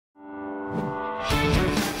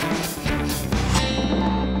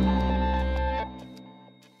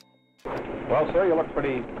Well, sir, you look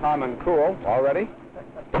pretty calm and cool already.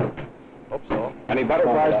 Hope so. Any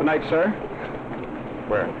butterflies tonight, sir?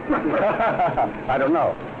 Where? I don't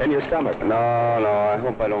know. In your stomach? No, I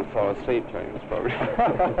hope I don't fall asleep during this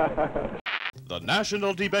program. The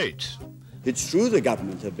national debate. It's true the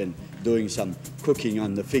government have been doing some cooking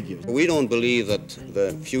on the figures. We don't believe that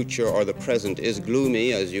the future or the present is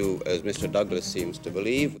gloomy, as Mr. Douglas seems to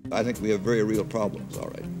believe. I think we have very real problems, all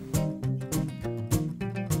right.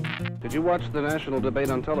 Did you watch the national debate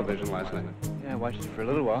on television last night? Yeah, I watched it for a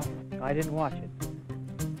little while. I didn't watch it.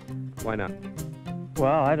 Why not?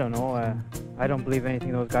 Well, I don't know. I don't believe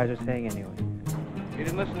anything those guys are saying anyway. You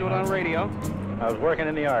didn't listen to it on radio? I was working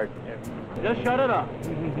in the yard. Just shut it off.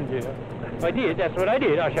 Yeah. I did, that's what I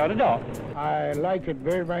did. I shut it off. I liked it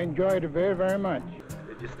I enjoyed it very, very much.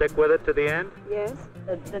 Did you stick with it to the end? Yes.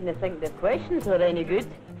 I didn't think the questions were any good.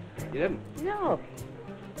 You didn't? No.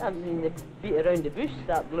 I mean, they beat around the bush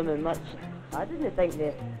that blooming much. I didn't think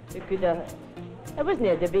they could have... It wasn't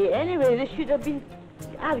a debate anyway. They should have been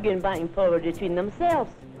arguing back and forward between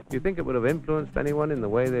themselves. Do you think it would have influenced anyone in the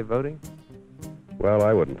way they're voting? Well,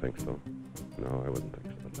 I wouldn't think so. No, I wouldn't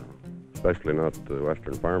think so, no. Especially not the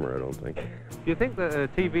Western farmer, I don't think. Do you think that a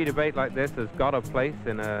TV debate like this has got a place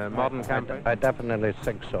in a modern campaign? I definitely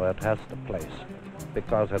think so. It has the place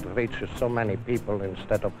because it reaches so many people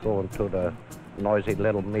instead of going to the noisy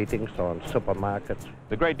little meetings or in supermarkets.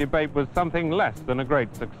 The great debate was something less than a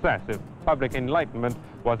great success if public enlightenment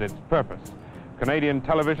was its purpose. Canadian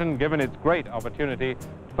television, given its great opportunity,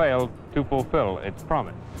 failed to fulfill its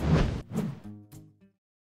promise.